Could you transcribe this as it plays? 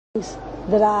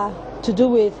that are to do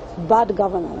with bad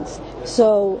governance.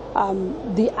 So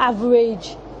the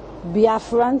average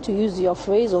Biafran, to use your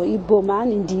phrase, or Igbo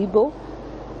man in the Igbo,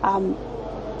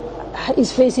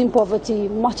 is facing poverty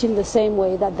much in the same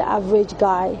way that the average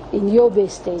guy in Yobe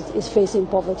State is facing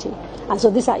poverty. And so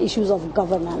these are issues of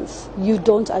governance. You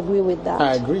don't agree with that?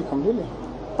 I agree completely.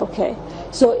 Okay.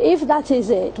 So if that is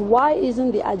it, why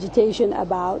isn't the agitation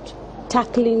about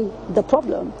tackling the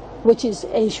problem, which is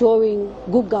ensuring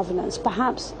good governance,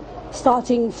 perhaps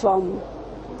starting from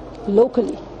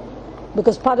locally?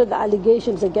 Because part of the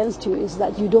allegations against you is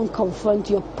that you don't confront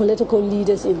your political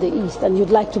leaders in the East, and you'd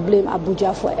like to blame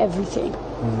Abuja for everything.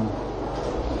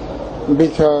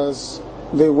 Because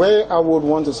the way I would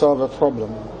want to solve a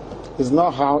problem is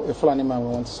not how a Fulani man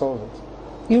would want to solve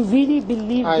it. You really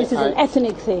believe this is an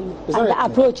ethnic thing, and the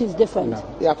approach is different?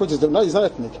 No, the approach is different. No, it's not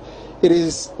ethnic. It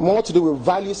is more to do with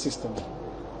value system.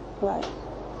 Right.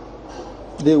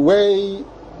 The way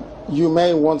you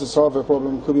may want to solve a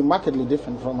problem could be markedly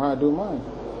different from how I do mine.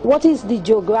 What is the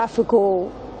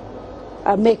geographical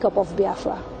makeup of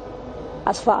Biafra,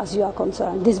 as far as you are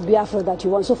concerned, this Biafra that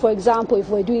you want? So, for example, if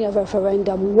we're doing a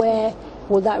referendum, where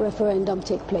will that referendum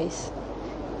take place?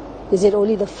 Is it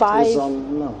only the 5? It's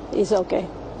on, no. It's okay.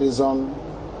 It's on,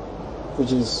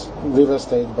 which is River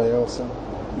State, Bayelsa,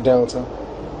 Delta,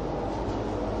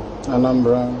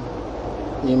 Anambra,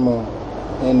 Imo,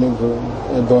 Enugu,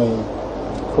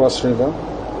 Ebonyi, Cross River.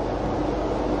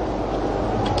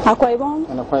 Akwa Ibom?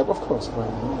 And Akwa Ibom, of course.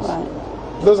 Yes.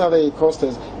 Right. Those are the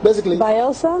coasters. Basically.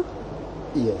 Bayelsa?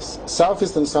 Yes.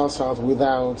 Southeast and South-South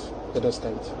without Edo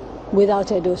State.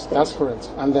 Without Edo State. That's correct.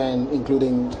 And then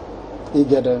including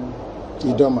Igede,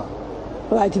 Idoma.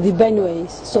 Right, the Benues.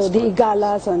 So the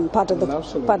Igalas and part of the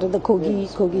Kogi,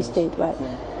 yes. Kogi Yes. State, right?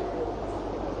 Yeah.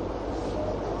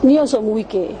 Nyesom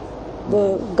Wike,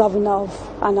 the governor of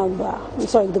Anambra,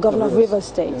 sorry, the governor of River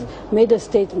State, made a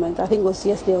statement, I think it was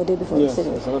yesterday or the day before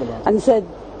yesterday, and said,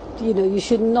 you know, you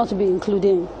should not be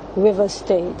including River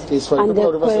State. It's for and the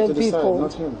people of River State to decide, people.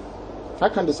 not him. I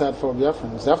can't decide for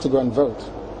Biafrans. They have to go and vote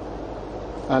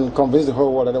and convince the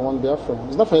whole world that they want Biafra.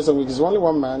 It's not for instance, it's only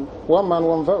one man,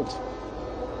 one vote.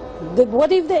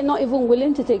 What if they're not even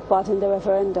willing to take part in the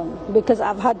referendum? Because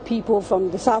I've had people from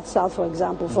the South-South, for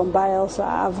example, from Bayelsa.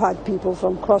 I've had people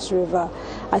from Cross River.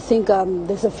 I think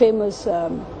there's a famous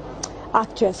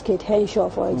actress, Kate Henshaw,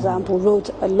 for example,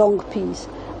 wrote a long piece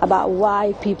about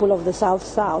why people of the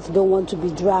South-South don't want to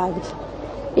be dragged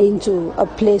into a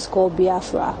place called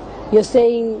Biafra. You're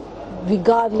saying,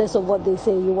 regardless of what they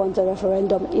say, you want a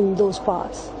referendum in those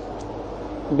parts?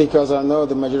 Because I know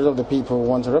the majority of the people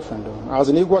want a referendum. I was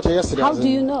in Iguacha yesterday. How do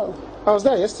you know? I was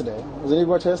there yesterday. I was in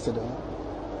Iguacha yesterday.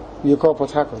 You call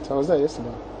Port Harcourt. I was there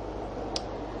yesterday.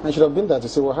 I should have been there to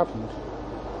see what happened.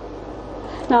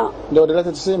 Now, they were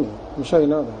delighted to see me. I'm sure you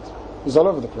know that. It's all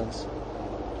over the place.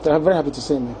 They're very happy to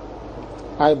see me.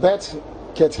 I bet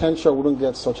Kate Henshaw wouldn't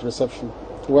get such reception.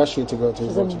 Where she to go to?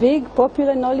 She's a big,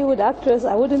 popular Nollywood actress.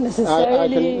 I wouldn't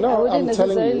necessarily. I'm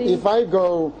telling you, if I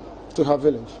go to her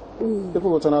village,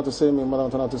 people will turn out to see me more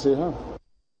than turn out to see her.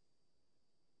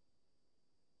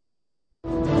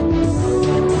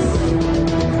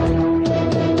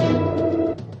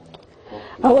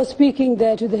 I was speaking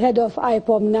there to the head of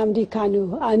IPOB, Nnamdi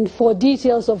Kanu, and for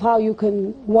details of how you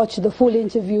can watch the full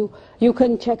interview, you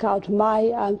can check out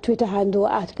my Twitter handle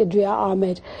at Kadria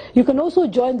Ahmed. You can also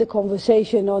join the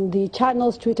conversation on the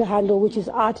channel's Twitter handle, which is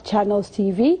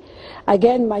 @ChannelsTV.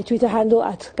 Again, my Twitter handle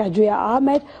at Kadria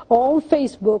Ahmed, or on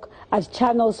Facebook at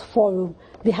Channels Forum.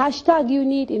 The hashtag you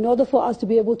need in order for us to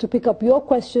be able to pick up your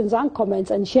questions and comments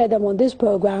and share them on this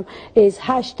program is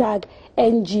hashtag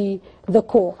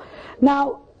NGTheCore.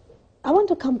 Now, I want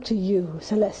to come to you,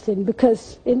 Celestine,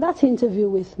 because in that interview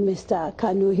with Mr.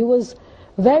 Kanu, he was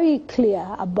very clear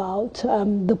about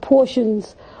the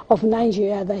portions of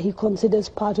Nigeria that he considers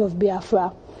part of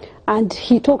Biafra, and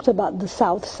he talked about the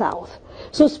South-South.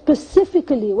 So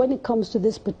specifically, when it comes to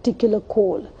this particular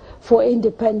call for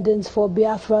independence for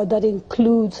Biafra that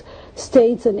includes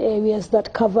states and areas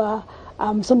that cover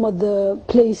some of the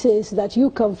places that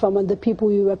you come from and the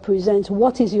people you represent,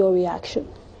 what is your reaction?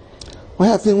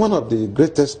 Well, I think one of the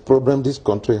greatest problems this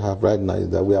country have right now is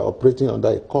that we are operating under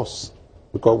a cost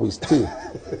because we steal.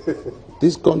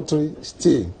 This country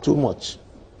steals too much.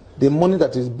 The money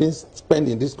that is being spent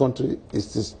in this country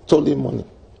is stolen money.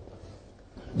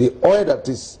 The oil that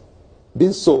is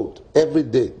being sold every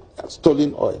day is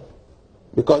stolen oil.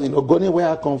 Because in Ogoni, where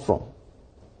I come from,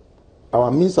 our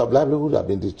means of livelihood have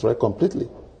been destroyed completely.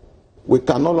 We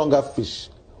can no longer fish.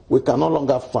 We can no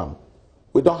longer farm.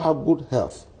 We don't have good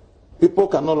health. People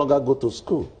can no longer go to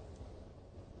school.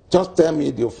 Just tell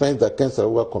me the offense that Ken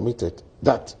Saro-Wiwa committed.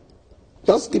 That.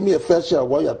 Just give me a fair share of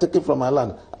what you are taking from my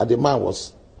land. And the man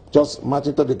was just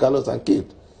marching to the gallows and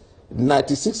killed.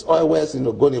 96 oil wells in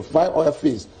Ogoni, 5 oil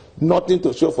fields, nothing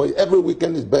to show for it. Every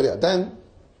weekend is burial. Then,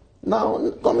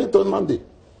 now, coming to Monday,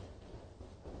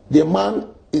 the man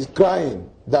is crying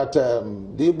that the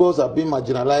Igbos are being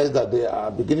marginalized, that they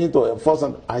are beginning to enforce,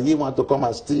 and he want to come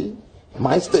and steal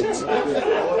my state.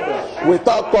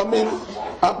 Without coming,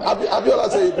 Abiola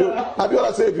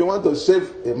say if you want to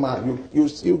save a man,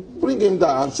 you bring him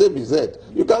down and save his head.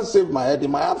 You can't save my head in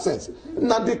my absence.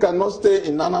 Nandi cannot stay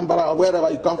in Anambra or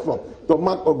wherever you come from. To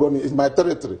mark Ogoni is my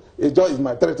territory. Ijo is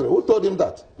my territory. Who told him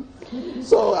that?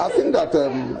 So I think that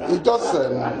he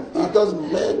just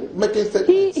making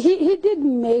statements. He did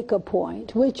make a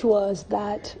point, which was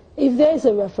that if there is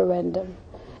a referendum,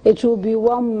 it will be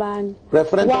one man,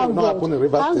 referendum one will not happen in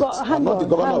Rivers State. I'm not the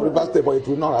governor of Rivers State, but it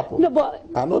will not happen. No, but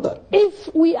I know that.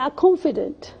 If we are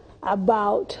confident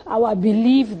about our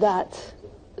belief that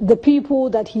the people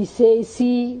that he says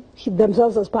see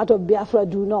themselves as part of Biafra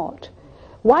do not,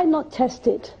 why not test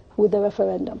it with the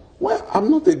referendum? Well,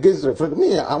 I'm not against referendum.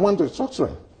 Me, I want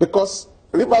restructuring. Because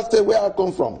Rivers State, where I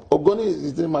come from, Ogoni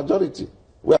is the majority.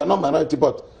 We are not minority,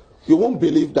 but you won't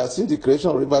believe that since the creation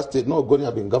of Rivers State, no Ogoni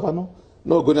have been governor,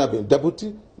 no Ogoni have been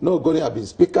deputy, no Ogoni have been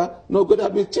speaker, no Ogoni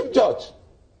have been chief judge.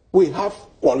 We have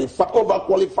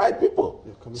overqualified people.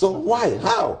 So why?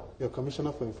 How? Your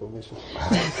commissioner for information.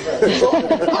 So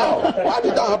how? Why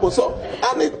did that happen? So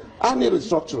I need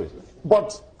restructuring.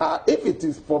 But if it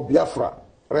is for Biafra,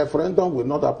 referendum will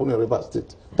not happen in Rivers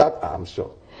State. That I'm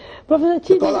sure. Professor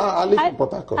Chidi, because I live in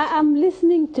Port Harcourt. I'm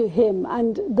listening to him,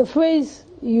 and the phrase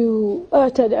you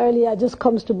uttered earlier just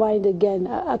comes to mind again.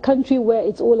 A country where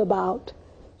it's all about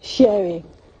sharing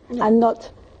and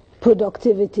not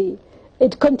productivity.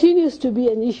 It continues to be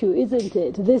an issue, isn't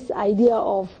it? This idea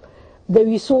of the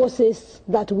resources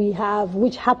that we have,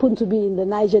 which happen to be in the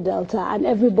Niger Delta, and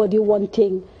everybody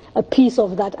wanting a piece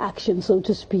of that action, so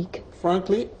to speak.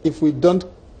 Frankly, if we don't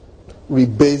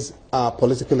rebase our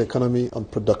political economy on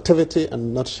productivity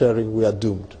and not sharing, we are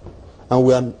doomed.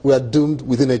 And we are doomed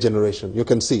within a generation. You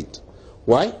can see it.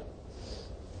 Why?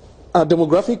 Our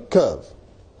demographic curve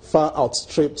far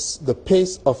outstrips the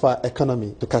pace of our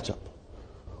economy to catch up.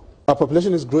 Our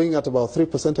population is growing at about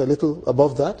 3%, a little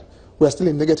above that. We are still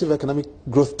in negative economic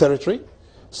growth territory.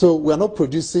 So we are not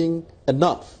producing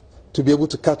enough to be able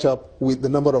to catch up with the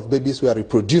number of babies we are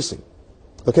reproducing.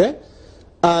 Okay?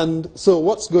 And so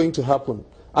what's going to happen?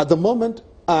 At the moment,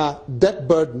 our debt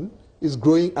burden is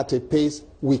growing at a pace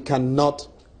we cannot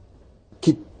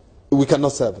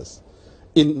service.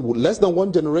 In less than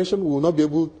one generation, we will not be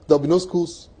able, there will be no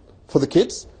schools for the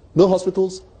kids, no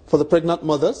hospitals for the pregnant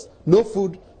mothers, no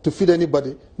food to feed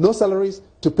anybody, no salaries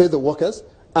to pay the workers,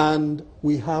 and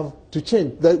we have to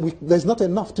change. There's not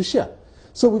enough to share.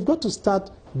 So we've got to start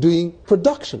doing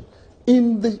production.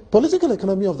 In the political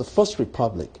economy of the First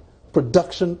Republic,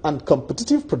 production and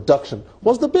competitive production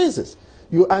was the basis.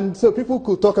 And so people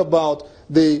could talk about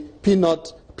the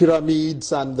peanut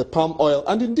pyramids and the palm oil.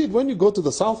 And indeed, when you go to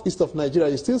the southeast of Nigeria,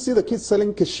 you still see the kids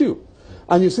selling cashew.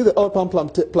 And you see the oil palm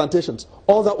plantations.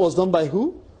 All that was done by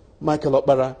who? Michael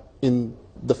Okpara in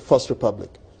the First Republic.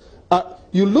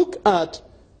 You look at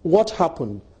what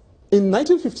happened. In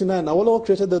 1959, Awolowo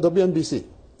created the WNBC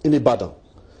in Ibadan.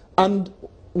 And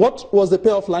what was the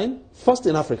payoff line? First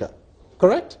in Africa.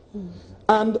 Correct?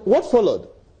 And what followed?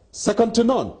 Second to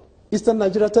none. Eastern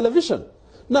Nigeria Television.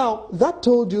 Now, that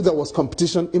told you there was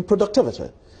competition in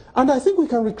productivity. And I think we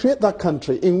can recreate that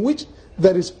country in which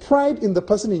there is pride in the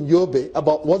person in Yobe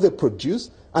about what they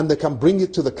produce, and they can bring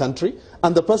it to the country.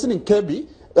 And the person in Kebbi,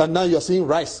 and now you're seeing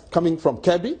rice coming from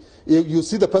Kebbi, you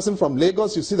see the person from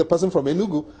Lagos, you see the person from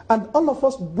Enugu, and all of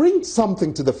us bring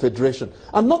something to the federation,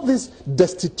 and not this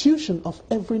destitution of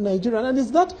every Nigerian. And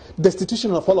it's that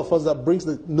destitution of all of us that brings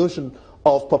the notion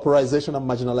of pauperization and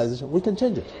marginalization. We can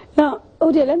change it. Now,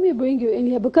 Ode, let me bring you in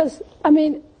here, because, I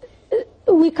mean,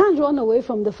 we can't run away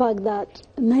from the fact that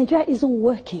Nigeria isn't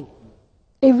working.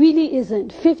 It really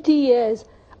isn't. 50 years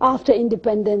after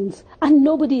independence, and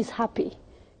nobody is happy.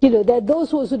 You know, there are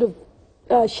those who are sort of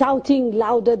shouting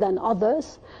louder than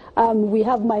others. We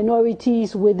have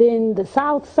minorities within the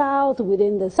South-South,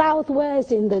 within the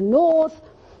Southwest, in the North.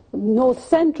 North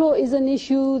Central is an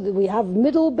issue. We have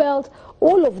Middle Belt,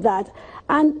 all of that.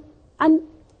 And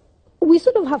we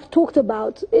sort of have talked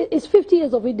about, it's 50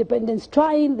 years of independence,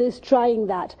 trying this, trying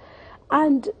that.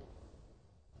 And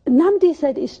Nnamdi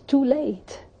said it's too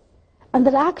late. And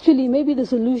that actually maybe the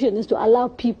solution is to allow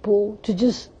people to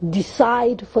just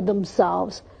decide for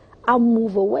themselves and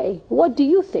move away. What do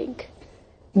you think,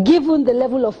 given the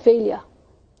level of failure?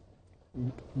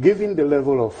 given the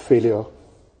level of failure,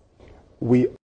 we